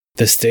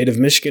The state of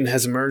Michigan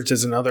has emerged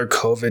as another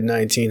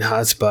COVID-19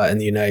 hotspot in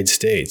the United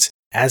States.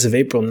 As of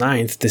April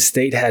 9th, the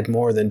state had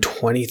more than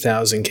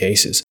 20,000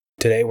 cases.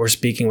 Today, we're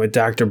speaking with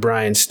Dr.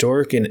 Brian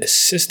Stork, an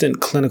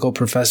assistant clinical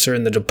professor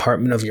in the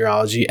Department of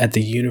Urology at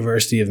the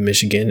University of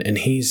Michigan, and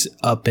he's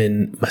up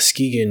in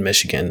Muskegon,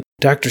 Michigan.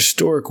 Dr.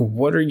 Stork,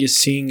 what are you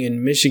seeing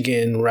in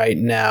Michigan right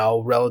now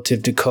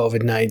relative to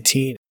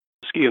COVID-19?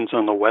 Muskegon's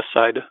on the west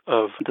side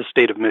of the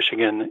state of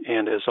Michigan,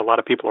 and as a lot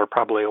of people are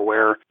probably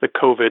aware, the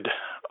COVID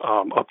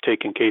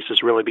uptake in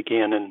cases really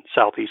began in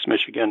southeast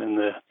Michigan in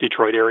the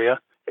Detroit area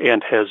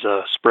and has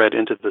spread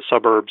into the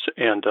suburbs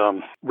and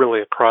really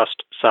across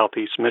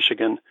southeast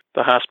Michigan.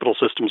 The hospital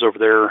systems over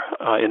there,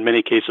 in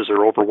many cases,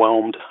 are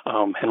overwhelmed.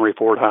 Henry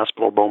Ford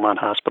Hospital, Beaumont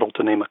Hospital,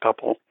 to name a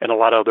couple. And a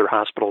lot of other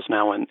hospitals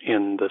now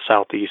in the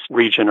southeast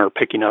region are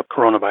picking up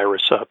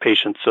coronavirus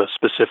patients,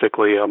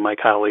 specifically my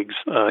colleagues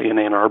in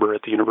Ann Arbor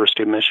at the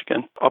University of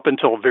Michigan. Up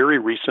until very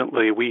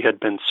recently, we had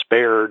been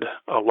spared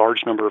a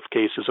large number of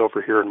cases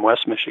over here in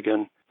West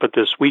Michigan. But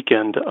this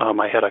weekend,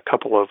 I had a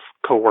couple of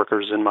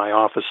coworkers in my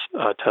office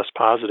test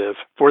positive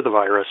for the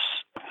virus,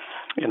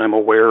 and I'm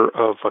aware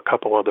of a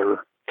couple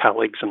other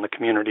colleagues in the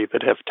community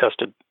that have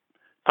tested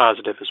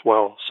positive as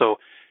well. So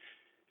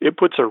it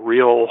puts a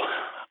real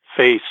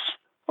face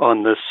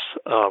on this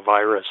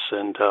virus.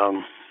 And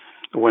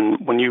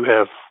when you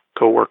have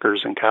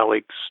coworkers and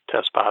colleagues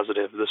test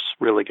positive, this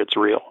really gets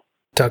real.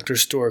 Dr.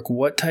 Stork,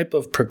 what type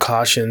of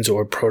precautions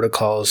or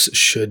protocols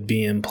should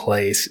be in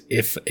place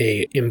if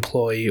an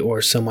employee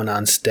or someone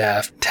on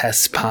staff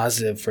tests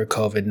positive for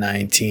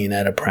COVID-19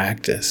 at a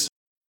practice?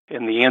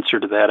 And the answer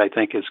to that, I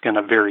think, is going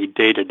to vary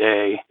day to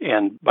day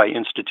and by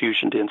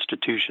institution to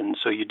institution.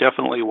 So you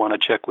definitely want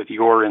to check with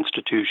your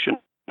institution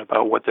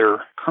about what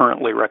they're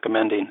currently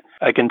recommending.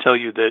 I can tell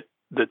you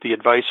that the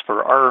advice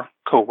for our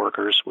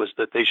coworkers was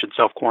that they should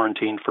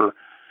self-quarantine for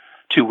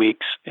 2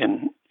 weeks,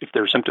 and if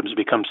their symptoms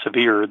become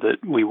severe, that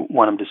we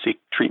want them to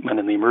seek treatment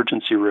in the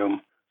emergency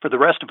room. For the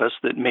rest of us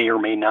that may or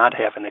may not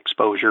have an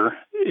exposure,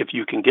 if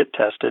you can get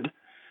tested,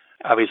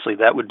 obviously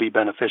that would be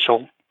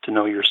beneficial to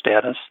know your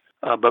status.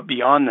 But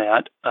beyond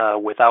that,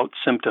 without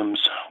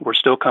symptoms, we're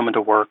still coming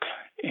to work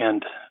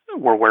and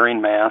we're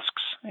wearing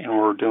masks and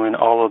we're doing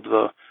all of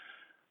the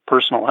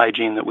personal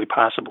hygiene that we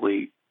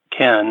possibly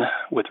can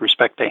with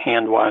respect to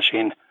hand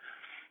washing,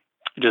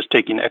 just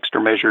taking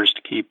extra measures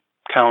to keep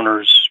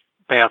counters,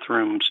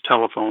 bathrooms,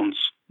 telephones,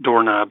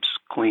 doorknobs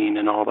clean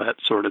and all that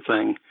sort of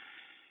thing.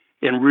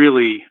 And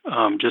really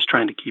just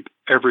trying to keep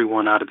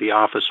everyone out of the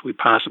office we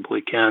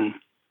possibly can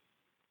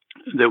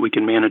that we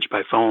can manage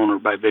by phone or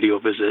by video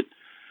visit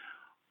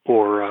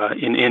or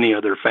in any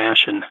other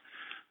fashion.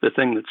 The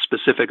thing that's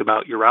specific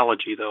about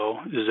urology,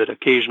 though, is that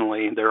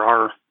occasionally there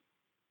are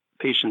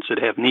patients that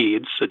have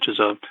needs, such as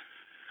a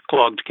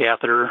clogged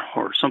catheter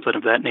or something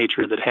of that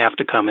nature, that have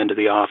to come into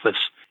the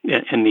office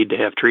and need to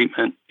have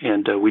treatment,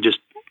 and we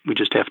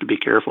just have to be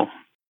careful.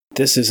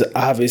 This is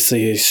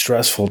obviously a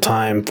stressful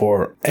time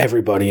for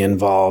everybody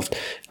involved.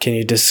 Can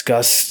you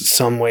discuss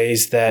some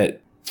ways that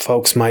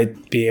folks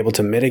might be able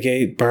to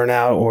mitigate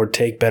burnout or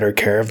take better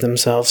care of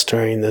themselves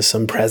during this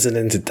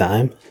unprecedented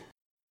time?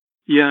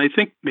 Yeah, I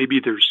think maybe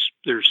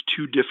there's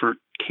two different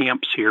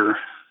camps here.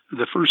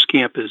 The first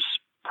camp is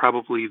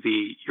probably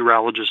the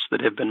urologists that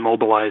have been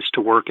mobilized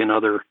to work in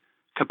other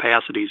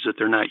capacities that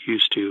they're not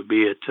used to,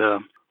 be it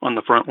on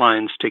the front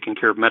lines taking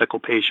care of medical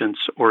patients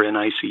or in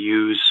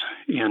ICUs.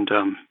 And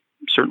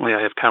certainly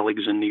I have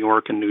colleagues in New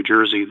York and New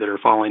Jersey that are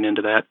falling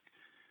into that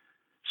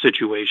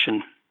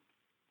situation.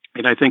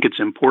 And I think it's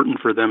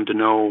important for them to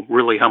know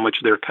really how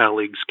much their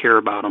colleagues care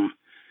about them.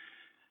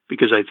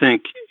 Because I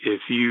think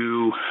if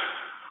you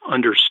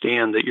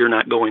understand that you're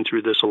not going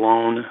through this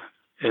alone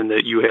and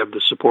that you have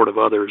the support of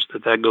others,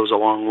 that goes a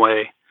long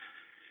way.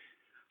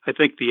 I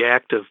think the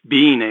act of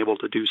being able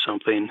to do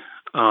something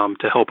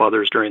to help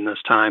others during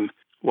this time,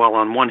 while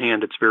on one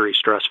hand it's very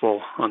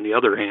stressful, on the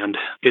other hand,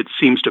 it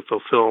seems to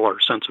fulfill our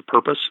sense of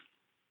purpose.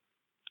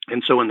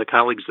 And so in the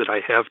colleagues that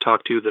I have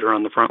talked to that are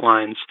on the front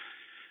lines,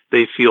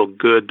 they feel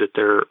good that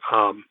they're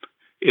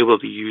able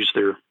to use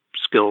their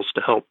skills to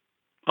help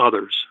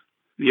others.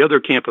 The other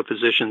camp of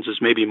physicians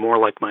is maybe more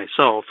like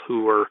myself,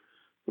 who are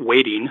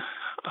waiting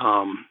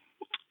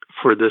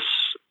for this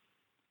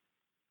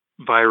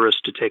virus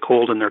to take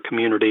hold in their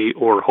community,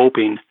 or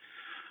hoping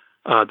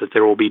that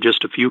there will be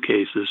just a few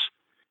cases.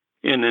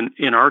 And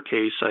in our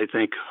case, I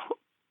think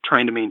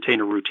trying to maintain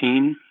a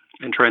routine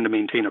and trying to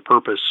maintain a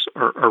purpose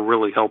are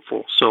really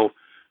helpful. So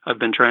I've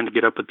been trying to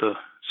get up at the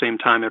same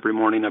time every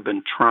morning. I've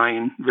been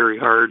trying very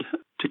hard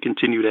to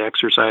continue to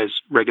exercise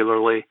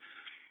regularly.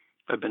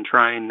 I've been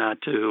trying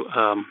not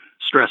to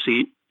stress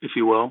eat, if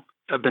you will.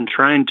 I've been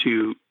trying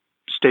to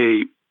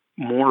stay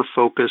more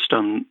focused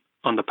on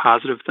the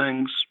positive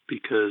things,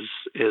 because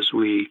as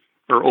we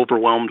are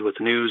overwhelmed with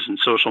news and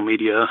social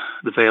media,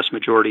 the vast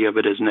majority of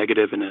it is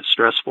negative and is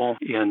stressful.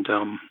 And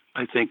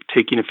I think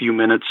taking a few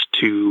minutes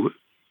to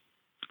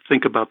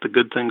think about the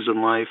good things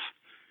in life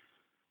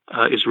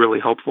is really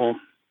helpful.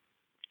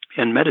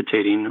 And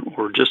meditating,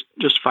 or just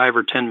 5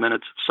 or 10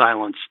 minutes of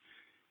silence,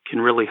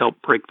 can really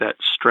help break that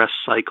stress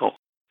cycle.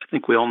 I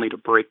think we all need to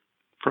break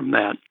from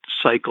that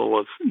cycle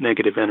of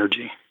negative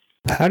energy.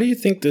 How do you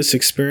think this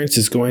experience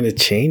is going to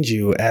change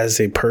you as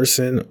a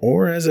person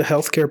or as a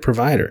healthcare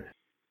provider?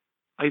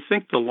 I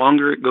think the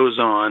longer it goes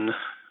on,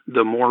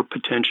 the more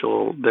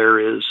potential there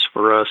is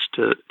for us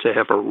to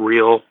have a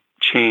real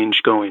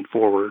change going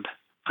forward.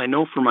 I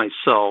know for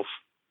myself,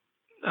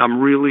 I'm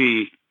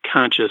really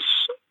conscious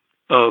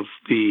of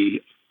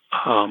the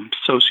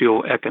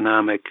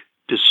socioeconomic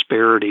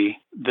disparity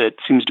that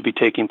seems to be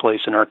taking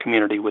place in our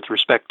community with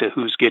respect to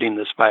who's getting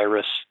this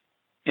virus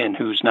and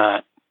who's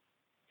not.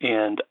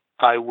 And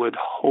I would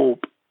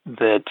hope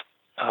that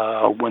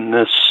when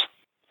this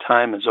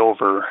time is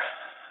over,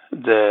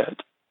 that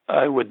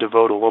I would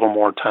devote a little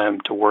more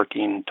time to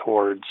working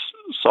towards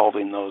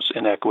solving those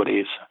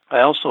inequities.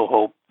 I also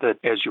hope that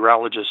as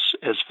urologists,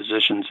 as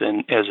physicians,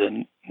 and as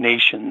a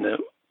nation, that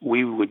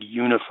we would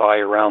unify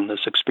around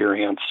this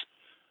experience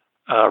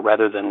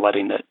rather than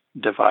letting it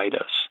divide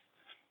us.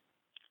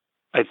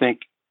 I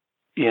think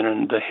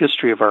in the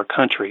history of our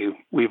country,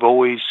 we've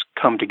always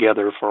come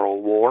together for a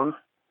war.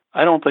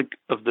 I don't think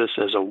of this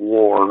as a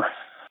war.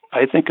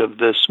 I think of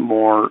this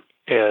more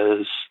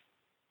as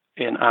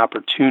an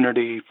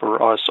opportunity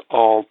for us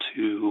all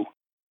to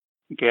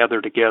gather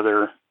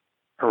together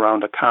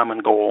around a common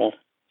goal,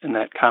 and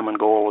that common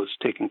goal is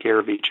taking care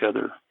of each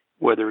other.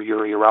 Whether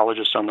you're a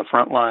urologist on the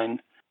front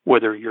line,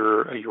 whether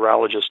you're a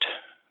urologist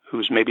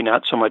who's maybe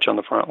not so much on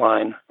the front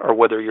line, or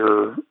whether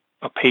you're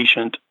a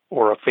patient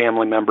or a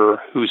family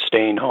member who's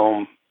staying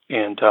home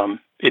and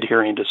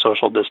adhering to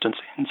social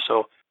distancing.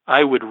 So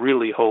I would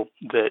really hope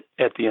that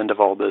at the end of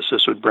all this,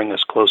 this would bring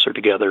us closer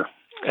together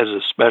as a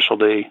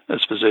specialty,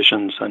 as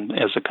physicians, and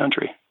as a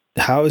country.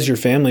 How is your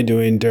family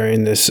doing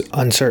during this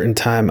uncertain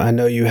time? I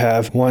know you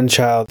have one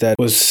child that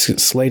was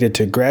slated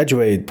to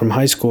graduate from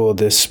high school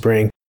this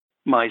spring.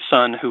 My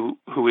son, who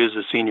is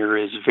a senior,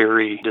 is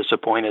very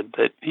disappointed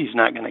that he's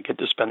not going to get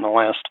to spend the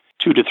last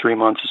 2 to 3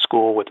 months of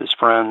school with his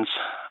friends,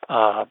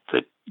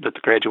 that the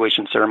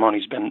graduation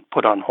ceremony's been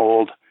put on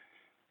hold,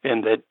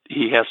 and that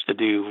he has to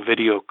do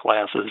video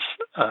classes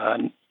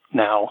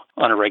now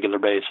on a regular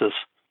basis.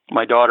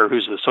 My daughter,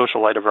 who's the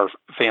socialite of our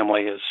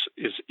family,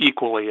 is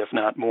equally, if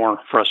not more,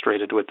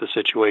 frustrated with the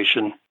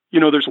situation.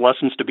 You know, there's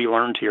lessons to be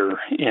learned here,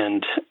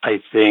 and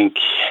I think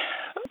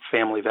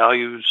family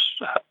values,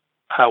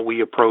 how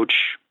we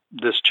approach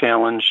this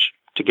challenge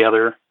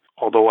together,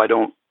 although I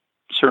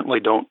certainly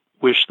don't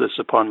wish this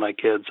upon my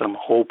kids, I'm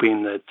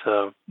hoping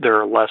that there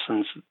are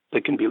lessons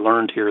that can be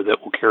learned here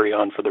that will carry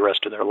on for the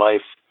rest of their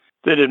life,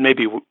 that in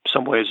maybe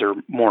some ways are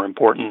more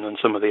important than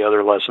some of the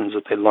other lessons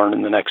that they learn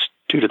in the next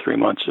 2 to 3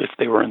 months if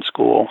they were in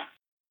school.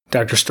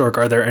 Dr. Stork,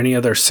 are there any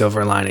other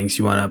silver linings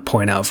you want to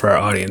point out for our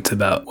audience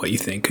about what you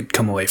think could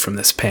come away from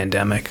this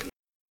pandemic?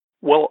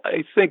 Well,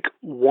 I think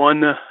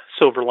one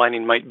silver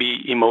lining might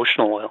be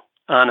emotional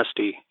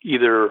honesty,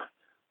 either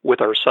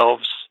with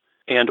ourselves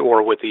and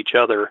or with each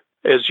other.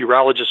 As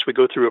urologists, we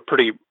go through a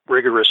pretty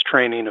rigorous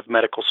training of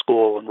medical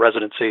school and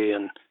residency,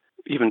 and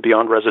even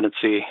beyond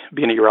residency,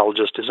 being a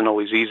urologist isn't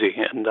always easy.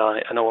 And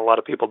I know a lot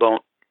of people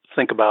don't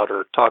think about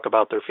or talk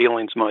about their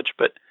feelings much,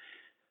 but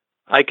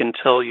I can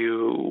tell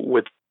you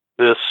with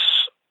this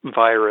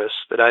virus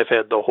that I've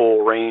had the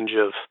whole range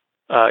of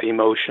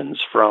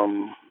emotions,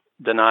 from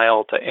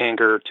denial to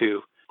anger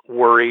to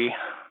worry,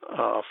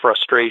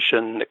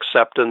 frustration,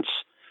 acceptance,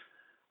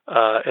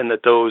 and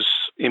that those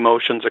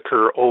emotions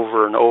occur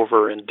over and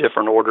over in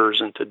different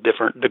orders and to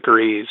different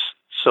degrees.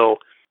 So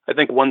I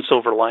think one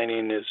silver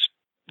lining is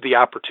the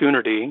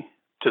opportunity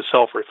to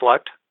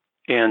self-reflect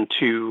and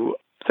to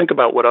think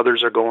about what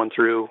others are going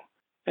through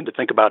and to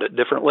think about it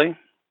differently.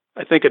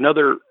 I think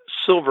another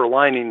silver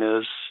lining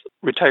is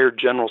retired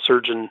general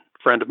surgeon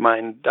friend of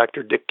mine,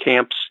 Dr. Dick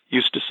Camps,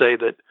 used to say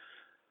that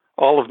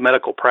all of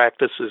medical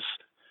practice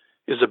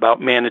is about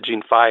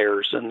managing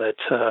fires, and that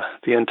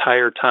the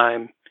entire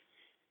time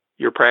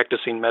you're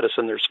practicing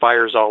medicine, there's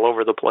fires all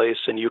over the place,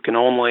 and you can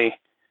only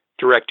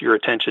direct your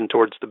attention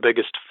towards the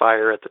biggest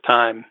fire at the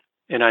time.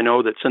 And I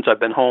know that since I've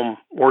been home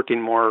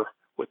working more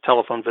with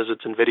telephone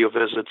visits and video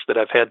visits, that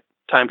I've had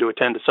time to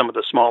attend to some of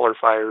the smaller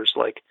fires,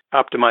 like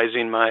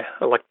optimizing my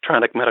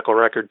electronic medical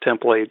record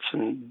templates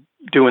and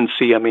doing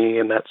CME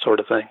and that sort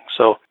of thing.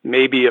 So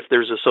maybe if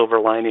there's a silver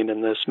lining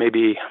in this,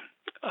 maybe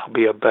I'll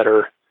be a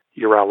better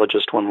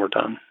urologist when we're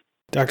done.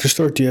 Dr.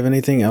 Stork, do you have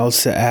anything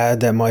else to add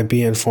that might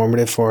be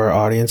informative for our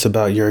audience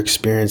about your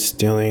experience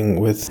dealing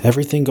with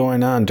everything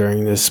going on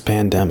during this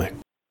pandemic?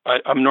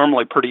 I'm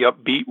normally pretty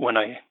upbeat when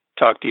I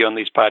talk to you on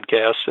these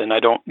podcasts, and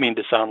I don't mean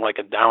to sound like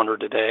a downer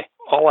today.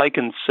 All I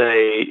can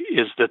say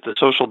is that the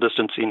social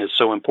distancing is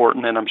so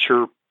important, and I'm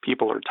sure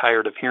people are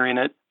tired of hearing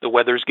it. The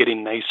weather's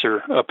getting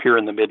nicer up here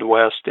in the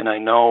Midwest, and I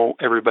know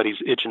everybody's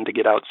itching to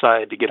get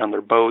outside, to get on their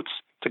boats,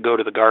 to go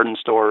to the garden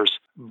stores,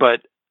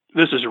 but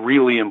this is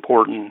really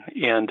important,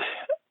 and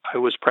I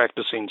was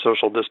practicing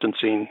social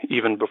distancing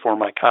even before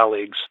my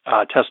colleagues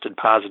tested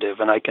positive,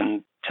 and I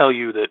can tell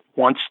you that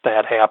once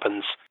that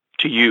happens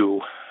to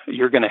you,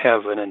 you're going to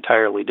have an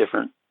entirely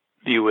different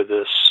view of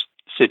this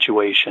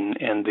situation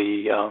and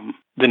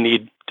the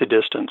need to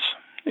distance.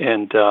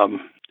 And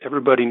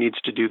everybody needs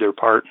to do their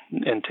part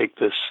and take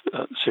this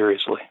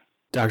seriously.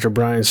 Dr.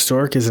 Brian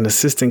Stork is an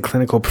assistant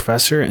clinical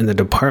professor in the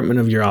Department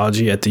of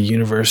Urology at the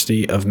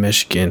University of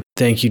Michigan.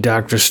 Thank you,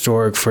 Dr.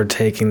 Stork, for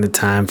taking the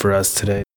time for us today.